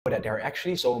That there are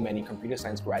actually so many computer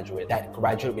science graduates that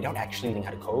graduate without actually learning how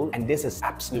to code, and this is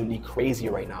absolutely crazy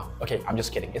right now. Okay, I'm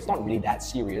just kidding. It's not really that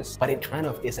serious, but it kind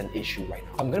of is an issue right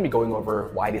now. I'm going to be going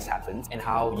over why this happens and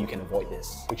how you can avoid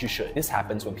this, which you should. This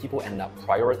happens when people end up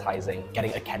prioritizing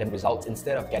getting academic results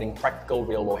instead of getting practical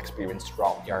real-world experience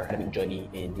throughout your academic journey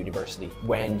in university.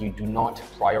 When you do not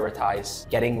prioritize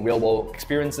getting real-world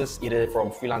experiences, either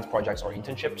from freelance projects or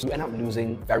internships, you end up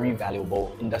losing very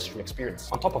valuable industry experience.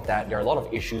 On top of that, there are a lot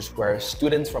of issues where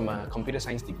students from a computer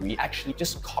science degree actually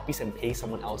just copies and paste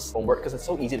someone else's homework because it's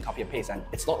so easy to copy and paste, and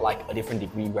it's not like a different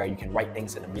degree where you can write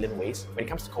things in a million ways. When it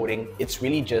comes to coding, it's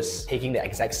really just taking the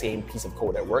exact same piece of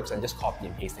code that works and just copy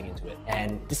and pasting into it.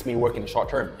 And this may work in the short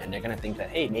term, and they're gonna think that,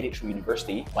 hey, made it through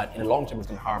university, but in the long term, it's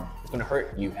gonna harm. It's gonna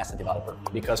hurt you as a developer,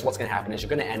 because what's gonna happen is you're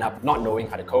gonna end up not knowing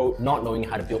how to code, not knowing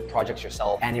how to build projects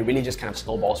yourself, and it really just kind of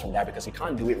snowballs from there because you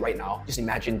can't do it right now. Just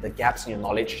imagine the gaps in your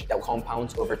knowledge that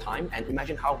compounds over time, and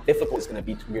imagine how difficult it's going to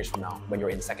be 2 years from now when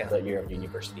you're in second, third year of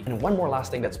university. And one more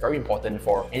last thing that's very important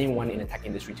for anyone in the tech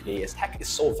industry today is tech is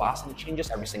so vast and it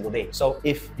changes every single day. So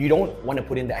if you don't want to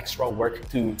put in the extra work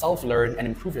to self-learn and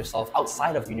improve yourself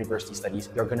outside of university studies,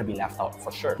 you're going to be left out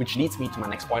for sure. Which leads me to my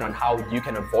next point on how you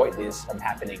can avoid this from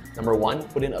happening. Number one,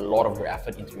 put in a lot of your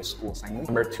effort into your school assignments.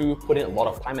 Number two, put in a lot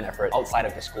of time and effort outside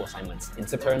of your school assignments. In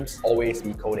simple terms, always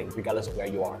be coding, regardless of where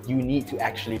you are. You need to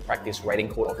actually practice writing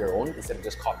code of your own instead of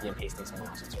just copy and pasting someone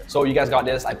else's work. So you guys got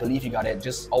this. I believe you got it.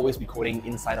 Just always be coding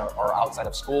inside or outside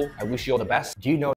of school. I wish you all the best. Do you know